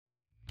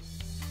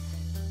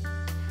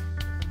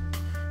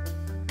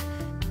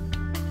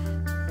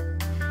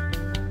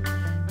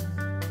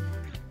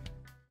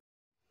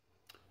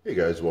Hey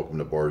guys, welcome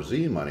to Bar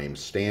Z. My name's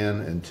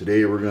Stan, and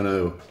today we're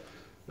going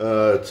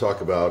to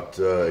talk about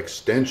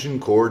extension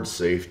cord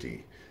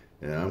safety.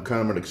 And I'm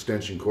kind of an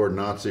extension cord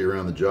Nazi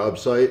around the job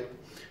site,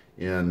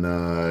 and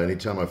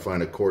anytime I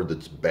find a cord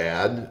that's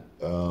bad,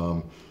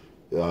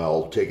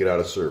 I'll take it out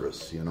of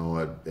service.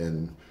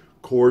 And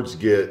cords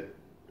get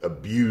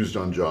abused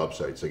on job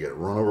sites. They get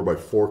run over by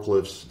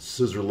forklifts,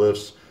 scissor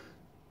lifts.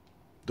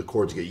 The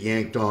cords get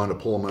yanked on to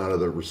pull them out of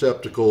the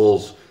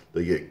receptacles.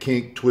 They get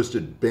kinked,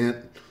 twisted,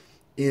 bent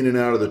in and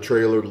out of the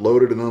trailer,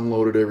 loaded and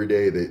unloaded every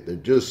day. They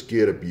just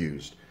get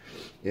abused.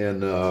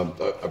 And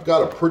I've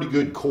got a pretty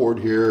good cord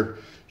here.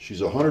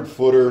 She's a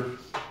 100-footer.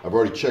 I've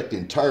already checked the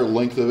entire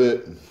length of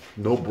it.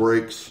 No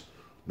breaks,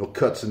 no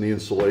cuts in the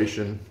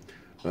insulation.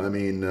 I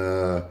mean,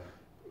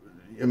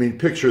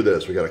 picture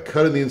this. We got a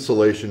cut in the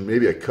insulation,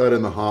 maybe a cut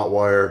in the hot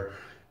wire,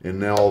 and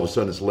now all of a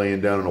sudden it's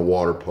laying down in a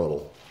water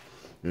puddle.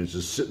 And it's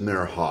just sitting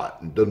there hot.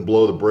 It doesn't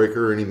blow the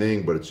breaker or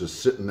anything, but it's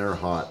just sitting there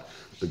hot.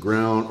 The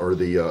ground or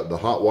the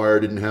hot wire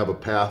didn't have a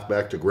path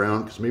back to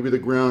ground because maybe the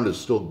ground is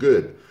still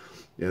good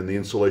and the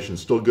insulation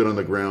is still good on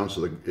the ground,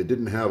 so it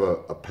didn't have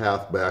a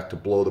path back to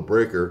blow the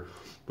breaker,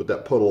 but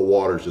that puddle of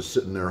water is just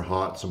sitting there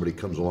hot. Somebody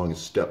comes along and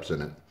steps in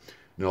it,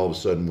 and all of a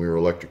sudden we were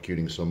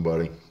electrocuting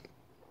somebody.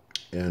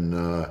 And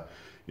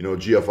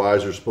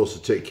GFIs are supposed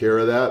to take care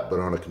of that, but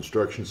on a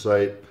construction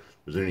site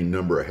there's any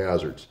number of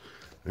hazards.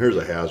 And here's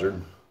a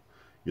hazard.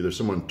 Either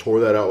someone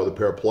tore that out with a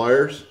pair of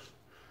pliers.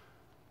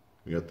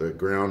 We got the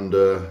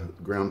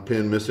ground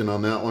pin missing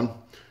on that one.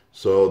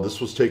 So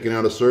this was taken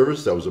out of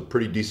service. That was a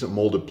pretty decent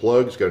molded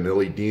plug. It's got an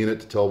LED in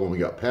it to tell when we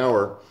got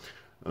power,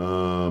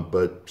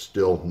 but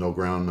still no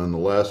ground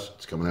nonetheless.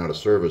 It's coming out of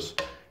service.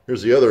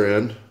 Here's the other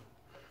end.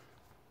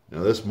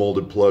 Now this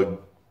molded plug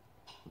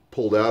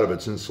pulled out of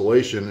its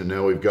insulation, and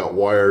now we've got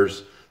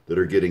wires that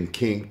are getting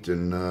kinked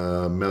and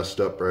messed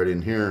up right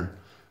in here.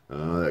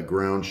 That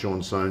ground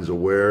showing signs of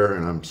wear,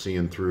 and I'm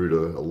seeing through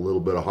to a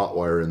little bit of hot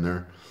wire in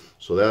there.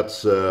 So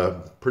that's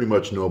pretty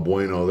much no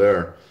bueno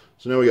there.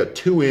 So now we got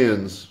two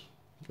ends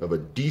of a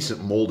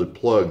decent molded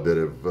plug that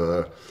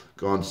have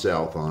gone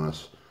south on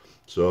us.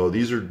 So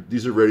these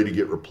are ready to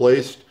get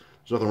replaced.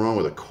 There's nothing wrong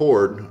with a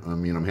cord. I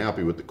mean, I'm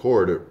happy with the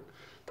cord.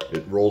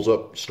 It rolls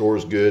up,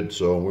 stores good.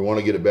 So we want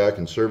to get it back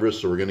in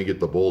service. So we're going to get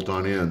the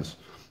bolt-on ends.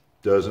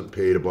 Doesn't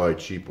pay to buy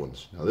cheap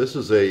ones. Now this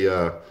is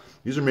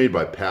these are made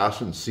by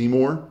Pass and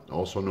Seymour,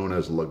 also known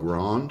as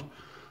Legrand.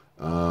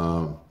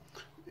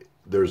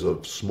 There's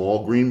a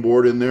small green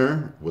board in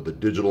there with a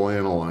digital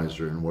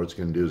analyzer, and what it's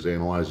going to do is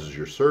analyzes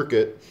your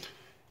circuit.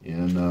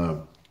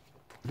 And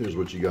here's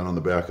what you got on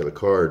the back of the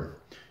card.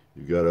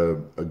 You've got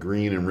a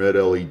green and red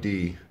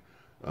LED.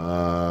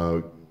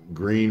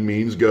 Green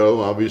means go,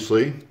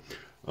 obviously.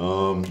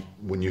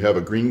 When you have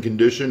a green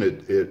condition,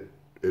 it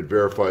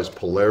verifies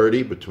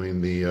polarity between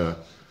the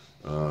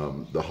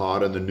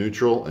hot and the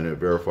neutral, and it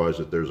verifies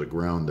that there's a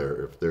ground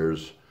there. If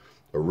there's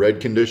a red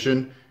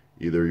condition,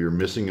 either you're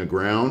missing a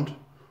ground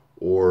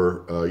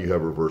or you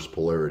have reverse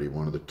polarity,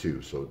 one of the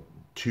two. So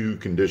two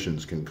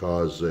conditions can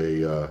cause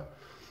a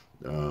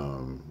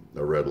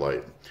red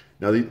light.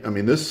 Now,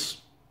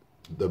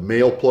 the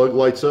male plug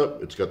lights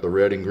up. It's got the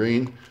red and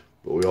green,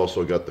 but we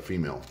also got the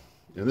female.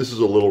 And this is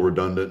a little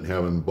redundant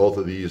having both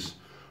of these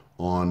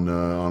on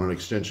an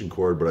extension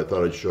cord, but I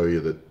thought I'd show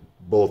you that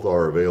both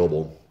are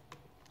available.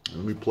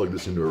 Let me plug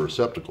this into a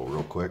receptacle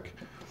real quick.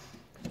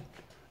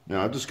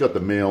 Now I've just got the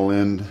male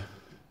end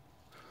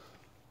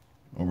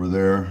over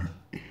there.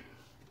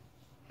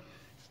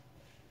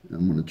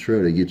 I'm going to try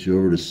to get you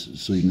over to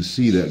so you can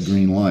see that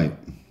green light.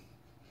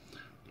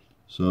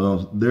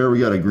 So there we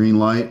got a green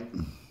light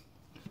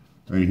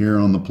right here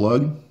on the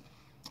plug.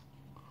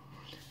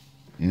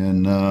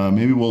 And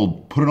maybe we'll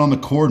put it on the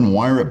cord and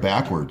wire it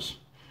backwards.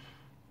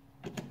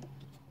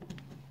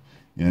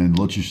 And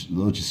let you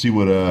see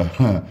what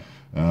a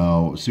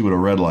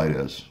red light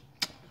is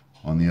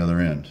on the other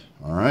end.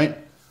 All right.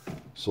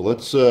 So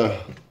let's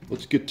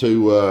get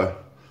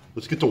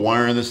to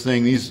wiring this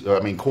thing. These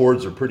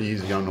cords are pretty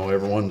easy. I know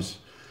everyone's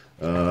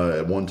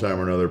at one time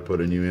or another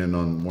putting you in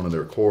on one of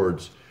their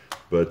cords,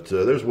 but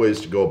there's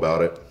ways to go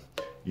about it.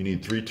 You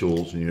need 3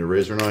 tools. You need a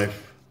razor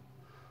knife,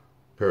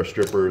 a pair of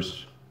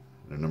strippers,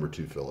 and a number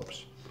 2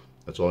 Phillips.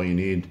 That's all you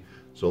need.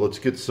 So let's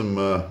get some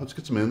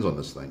ends on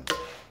this thing.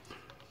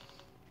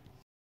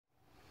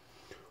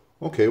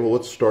 Okay, well,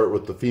 let's start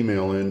with the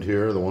female end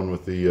here, the one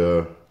with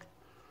the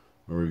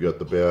where we've got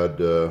the bad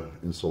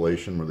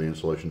insulation, where the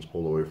insulation's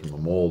pulled away from the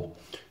mold,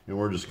 and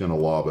we're just going to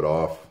lob it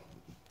off.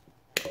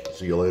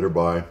 See you later,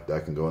 bye.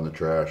 That can go in the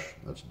trash.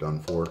 That's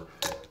done for.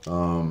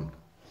 And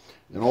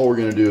all we're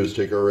going to do is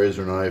take our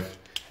razor knife,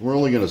 and we're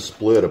only going to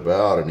split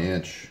about 1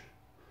 inch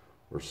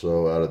or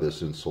so out of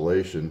this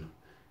insulation,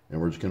 and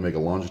we're just going to make a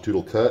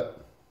longitudinal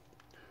cut,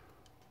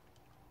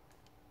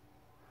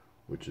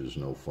 which is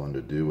no fun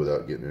to do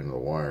without getting into the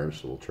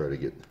wires. So we'll try to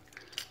get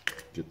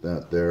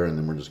that there, and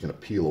then we're just going to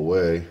peel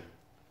away.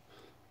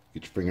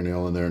 Get your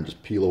fingernail in there and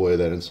just peel away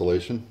that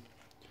insulation,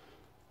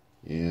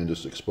 and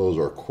just expose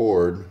our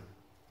cord.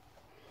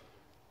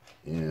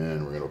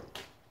 And we're going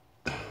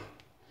to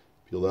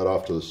peel that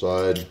off to the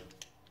side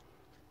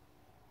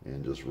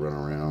and just run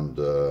around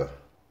the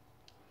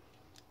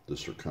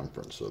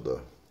circumference of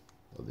the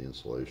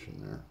insulation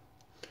there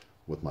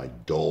with my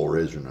dull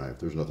razor knife.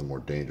 There's nothing more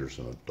dangerous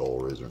than a dull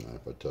razor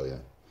knife, I tell you.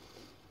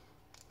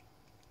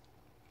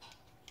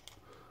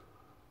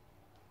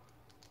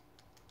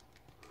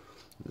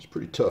 It's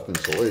pretty tough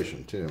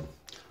insulation too.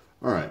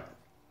 All right,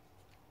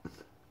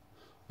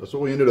 that's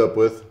what we ended up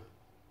with.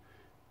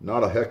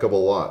 Not a heck of a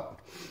lot.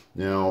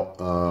 Now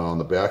on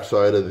the back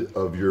side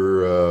of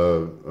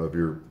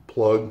your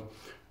plug,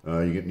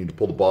 you need to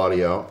pull the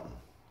body out,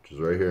 which is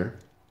right here.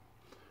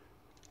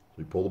 So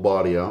you pull the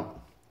body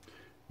out,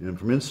 and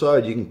from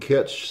inside you can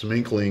catch some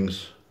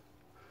inklings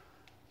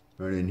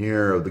right in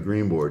here of the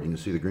green board. You can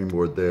see the green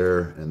board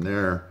there and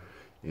there.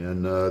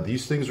 And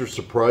these things are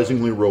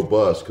surprisingly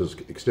robust because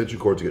extension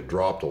cords get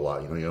dropped a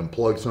lot. You know, you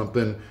unplug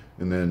something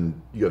and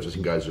then you have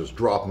some guys just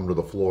drop them to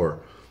the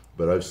floor.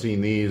 But I've seen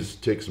these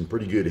take some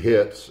pretty good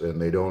hits, and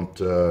they don't,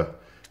 the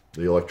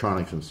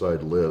electronics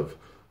inside live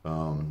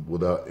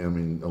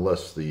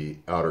unless the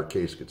outer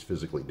case gets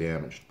physically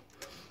damaged.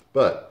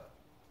 But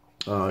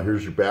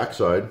here's your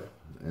backside,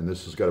 and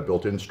this has got a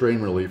built-in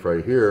strain relief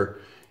right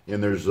here.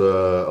 And there's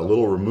a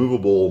little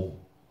removable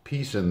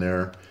piece in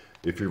there.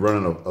 If you're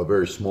running a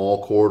very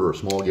small cord or a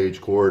small gauge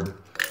cord,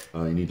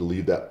 you need to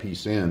leave that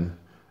piece in,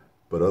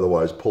 but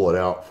otherwise pull it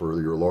out for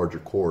your larger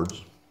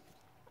cords.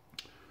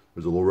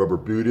 There's a little rubber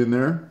boot in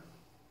there.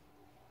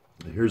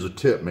 And here's a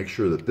tip: make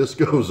sure that this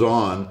goes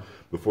on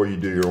before you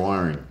do your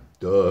wiring.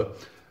 Duh.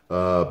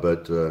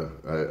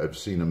 I've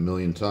seen a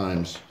million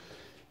times.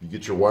 You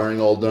get your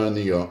wiring all done, and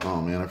you go,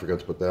 oh man, I forgot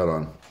to put that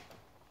on.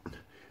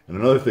 And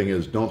another thing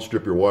is, don't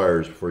strip your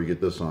wires before you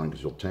get this on,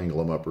 because you'll tangle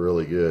them up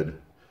really good.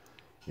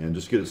 And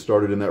just get it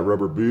started in that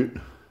rubber boot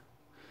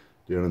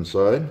down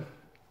inside. And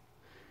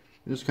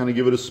just kind of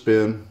give it a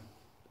spin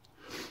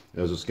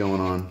as it's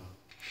going on.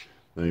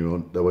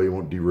 That way you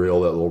won't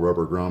derail that little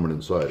rubber grommet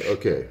inside.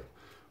 Okay,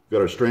 we've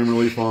got our strain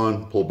relief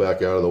on, pull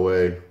back out of the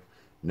way.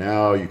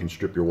 Now you can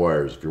strip your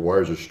wires. If your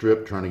wires are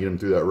stripped, trying to get them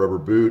through that rubber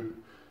boot,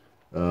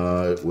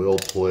 it will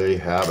play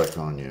havoc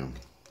on you.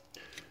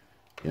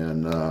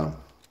 And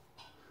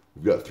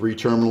we've got 3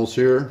 terminals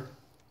here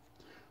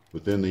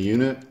within the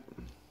unit.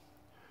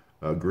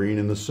 Green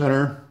in the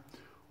center,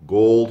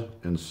 gold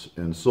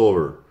and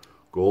silver.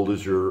 Gold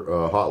is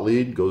your hot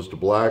lead, goes to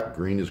black.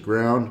 Green is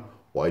ground,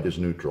 white is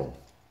neutral.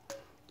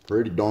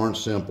 Pretty darn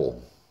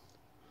simple.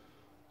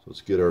 So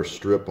let's get our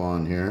strip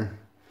on here.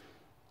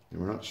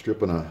 And we're not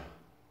stripping a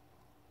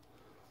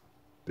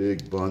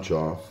big bunch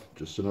off,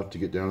 just enough to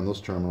get down in those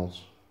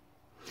terminals.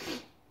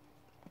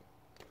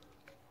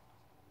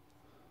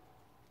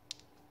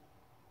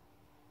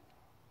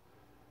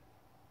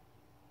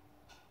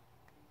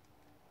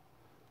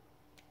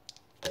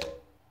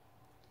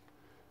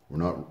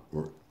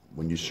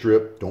 When you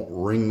strip, don't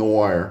wring the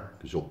wire,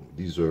 because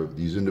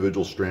these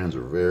individual strands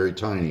are very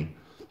tiny.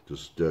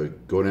 Just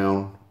go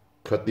down,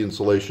 cut the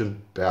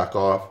insulation, back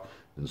off,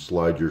 and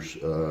slide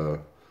the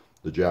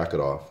jacket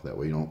off. That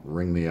way you don't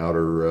wring the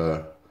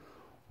outer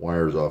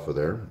wires off of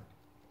there.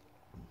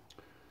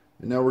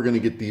 And now we're going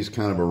to get these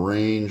kind of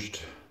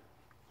arranged,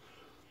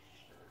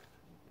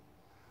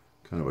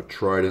 kind of a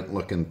trident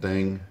looking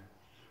thing.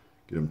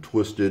 Get them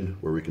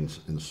twisted where we can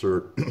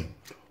insert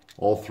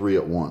all 3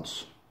 at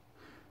once.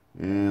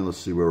 And let's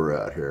see where we're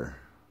at here.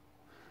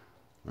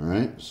 All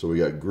right, so we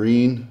got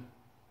green,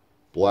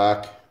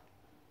 black,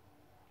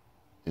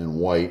 and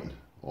white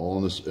all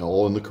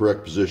in the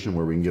correct position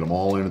where we can get them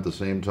all in at the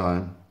same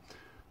time.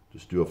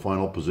 Just do a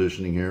final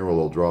positioning here where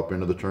they'll drop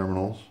into the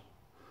terminals.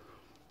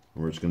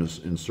 And we're just going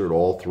to insert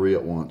all 3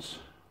 at once.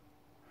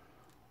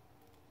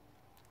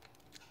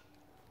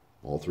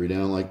 All 3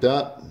 down like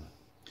that.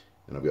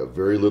 And I've got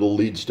very little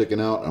lead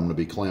sticking out. I'm going to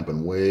be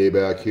clamping way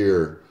back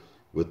here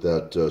with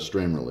that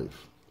strain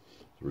relief.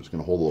 We're just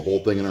going to hold the whole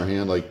thing in our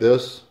hand like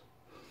this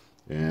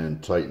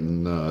and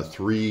tighten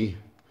 3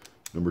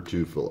 number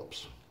 2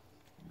 Phillips.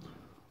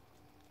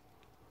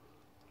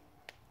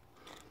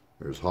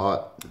 There's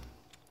hot.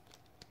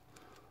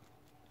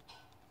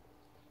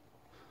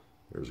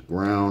 There's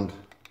ground.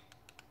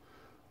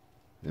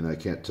 And I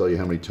can't tell you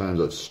how many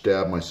times I've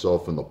stabbed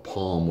myself in the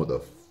palm with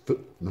a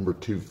number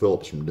 2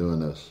 Phillips from doing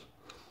this.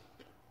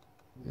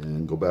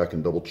 And go back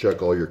and double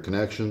check all your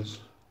connections.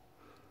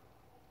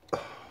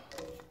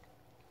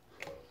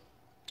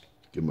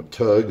 Give them a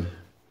tug,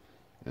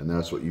 and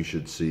that's what you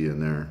should see in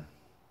there.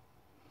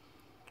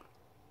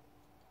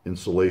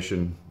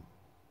 Insulation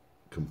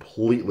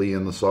completely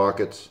in the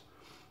sockets,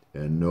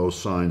 and no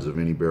signs of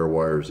any bare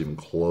wires even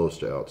close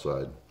to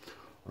outside.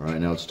 All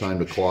right, now it's time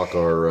to clock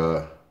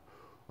our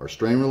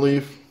strain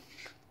relief.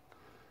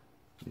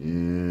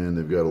 And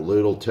they've got a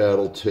little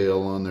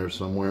tattletale on there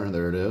somewhere.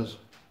 There it is,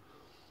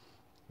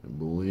 I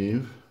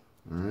believe.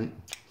 All right.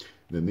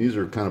 Then these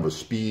are kind of a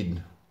speed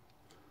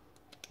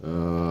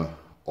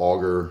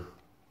auger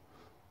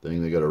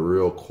thing. They got a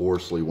real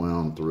coarsely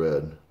wound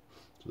thread,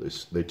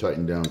 so they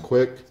tighten down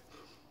quick.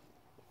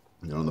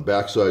 And on the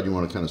back side, you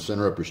want to kind of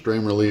center up your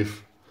strain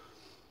relief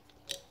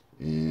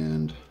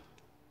and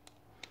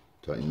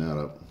Tighten that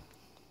up.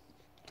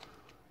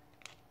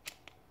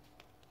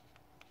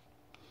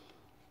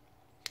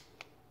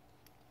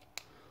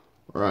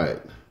 All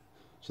right,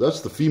 so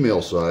that's the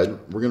female side.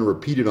 We're going to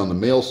repeat it on the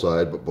male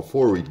side, but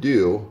before we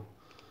do,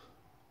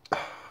 all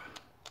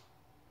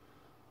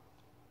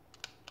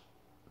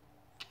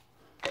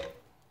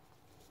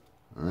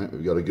right,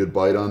 we've got a good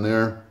bite on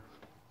there.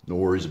 No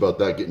worries about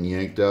that getting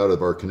yanked out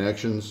of our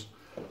connections.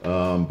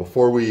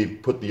 Before we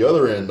put the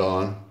other end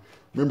on,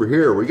 remember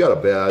here we got a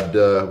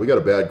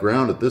bad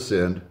ground at this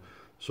end.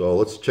 So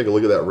let's take a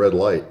look at that red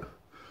light,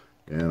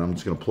 and I'm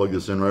just going to plug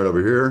this in right over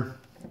here.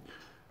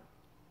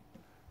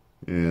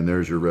 And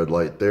there's your red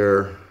light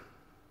there,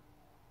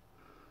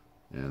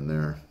 and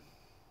there.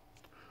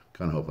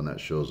 Kind of hoping that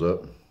shows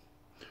up. I'm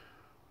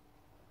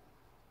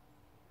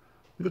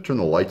going to turn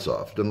the lights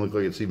off. Doesn't look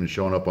like it's even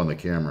showing up on the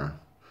camera.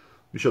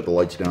 We shut the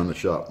lights down in the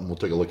shop and we'll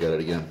take a look at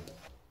it again.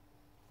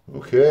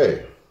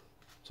 Okay,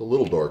 it's a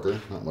little darker,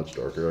 not much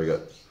darker. I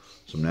got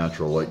some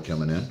natural light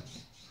coming in.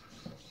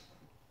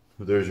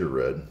 But there's your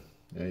red.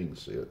 Yeah, you can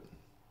see it.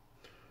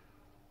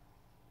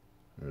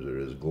 There it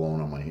is,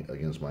 glowing on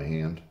against my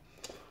hand.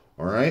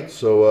 All right,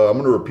 so I'm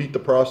going to repeat the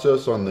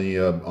process on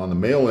the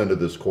male end of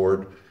this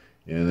cord,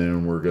 and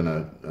then we're going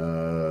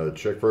to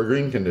check for a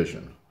green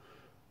condition.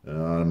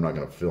 I'm not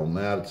going to film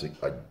that.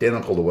 It's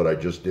identical to what I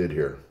just did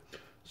here.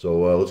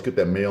 So let's get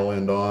that male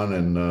end on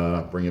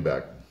and bring it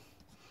back.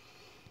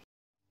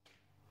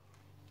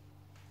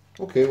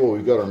 Okay, well,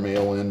 we've got our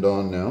male end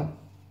on now,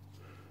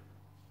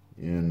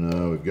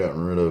 and we've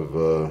gotten rid of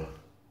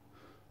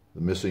the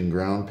missing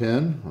ground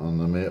pin on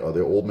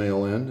the old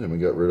male end, and we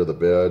got rid of the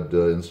bad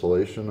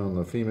insulation on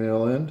the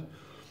female end.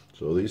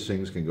 So these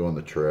things can go in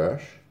the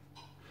trash.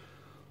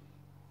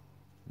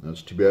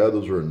 That's too bad.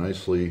 Those are a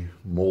nicely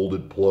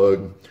molded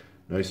plug,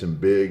 nice and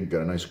big,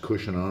 got a nice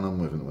cushion on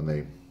them when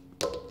they,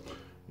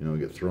 you know,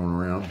 get thrown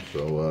around.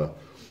 So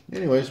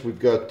anyways, we've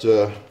got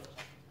two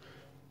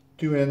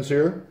ends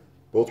here,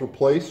 both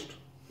replaced,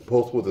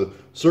 both with the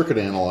circuit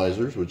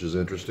analyzers, which is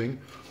interesting.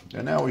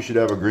 And now we should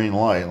have a green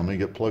light. Let me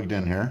get plugged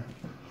in here.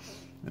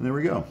 And there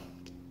we go.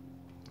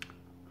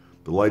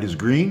 The light is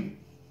green,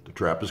 the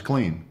trap is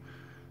clean.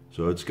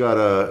 So it's got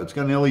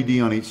an LED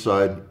on each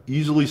side,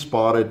 easily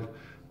spotted.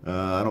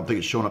 I don't think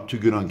it's showing up too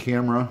good on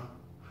camera,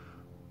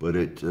 but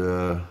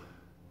there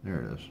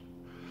it is.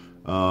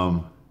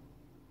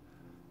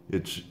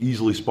 It's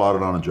easily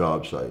spotted on a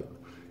job site.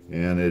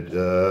 And it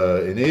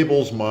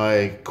enables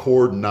my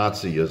cord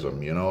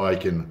Nazism. You know, I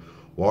can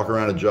walk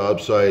around a job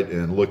site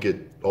and look at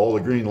all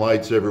the green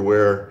lights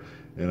everywhere,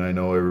 and I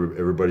know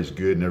everybody's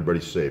good and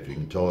everybody's safe. You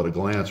can tell at a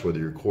glance whether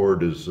your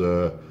cord has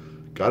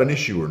got an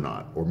issue or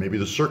not, or maybe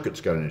the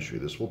circuit's got an issue.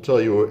 This will tell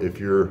you if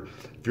you're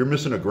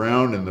missing a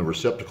ground in the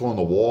receptacle on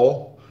the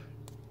wall,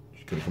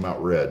 it's going to come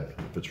out red.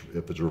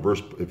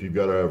 If you've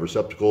got a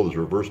receptacle that's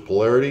reverse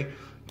polarity,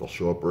 it'll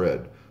show up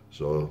red.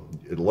 So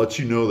it lets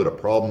you know that a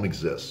problem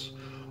exists.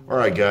 All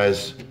right,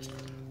 guys.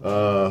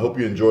 Hope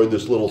you enjoyed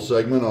this little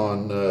segment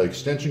on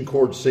extension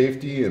cord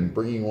safety and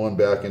bringing one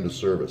back into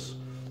service.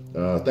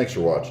 Thanks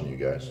for watching, you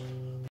guys.